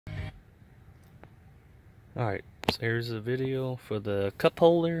Alright, so here's a video for the cup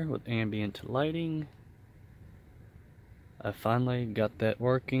holder with ambient lighting. I finally got that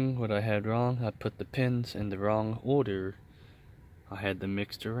working. What I had wrong, I put the pins in the wrong order. I had them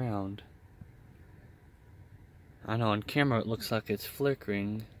mixed around. I know on camera it looks like it's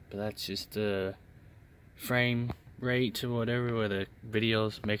flickering, but that's just the frame rate or whatever where the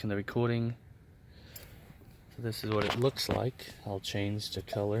video's making the recording. So this is what it looks like. I'll change the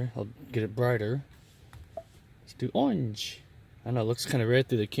color. I'll get it brighter. Let's do orange. I know it looks kind of red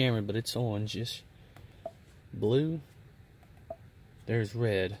through the camera, but it's orange-ish. Blue. There's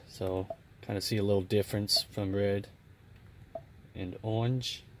red, so kind of see a little difference from red and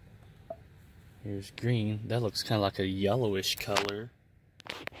orange. Here's green. That looks kind of like a yellowish color.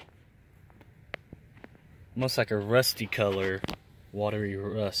 Almost like a rusty color. Watery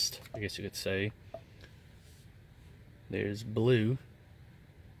rust, I guess you could say. There's blue.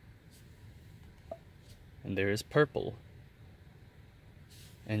 And there is purple.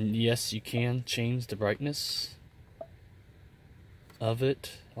 And yes, you can change the brightness of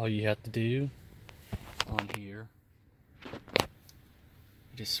it. All you have to do on here, you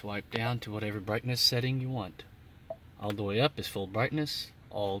just swipe down to whatever brightness setting you want. All the way up is full brightness,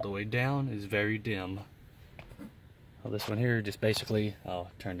 all the way down is very dim. Well, this one here just basically, oh,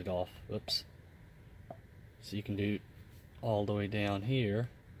 turned it off, whoops. So you can do all the way down here.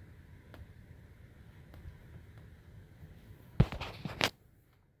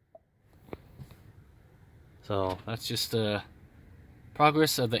 So that's just the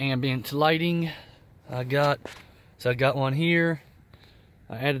progress of the ambient lighting I got. So I got one here.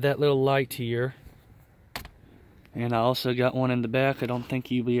 I added that little light here. And I also got one in the back. I don't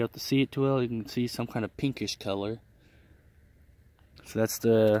think you'll be able to see it too well. You can see some kind of pinkish color. So that's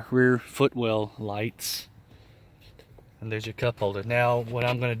the rear footwell lights. And there's your cup holder. Now what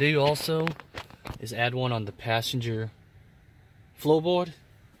I'm going to do also is add one on the passenger floorboard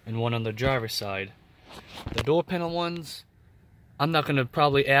and one on the driver's side. The door panel ones, I'm not going to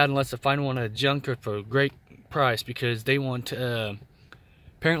probably add unless I find one at a junkyard for a great price, because they want,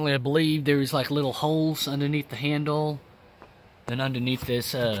 apparently I believe there's like little holes underneath the handle. Then underneath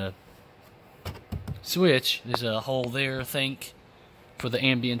this switch, there's a hole there, I think, for the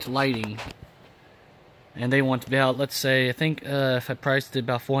ambient lighting. And they want about, let's say, I think if I priced it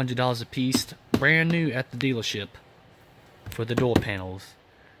about $400 a piece, brand new at the dealership for the door panels.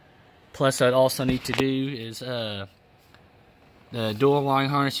 Plus, I'd also need to do is the door wiring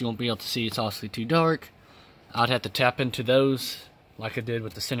harness. You won't be able to see; it's obviously too dark. I'd have to tap into those like I did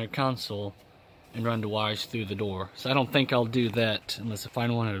with the center console and run the wires through the door. So I don't think I'll do that unless I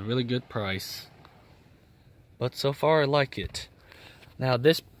find one at a really good price. But so far, I like it. Now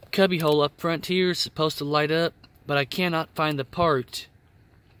this cubby hole up front here is supposed to light up, but I cannot find the part,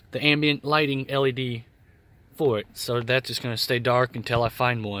 the ambient lighting LED for it, so that's just going to stay dark until I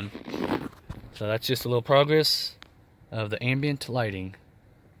find one. So that's just a little progress of the ambient lighting.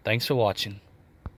 Thanks for watching.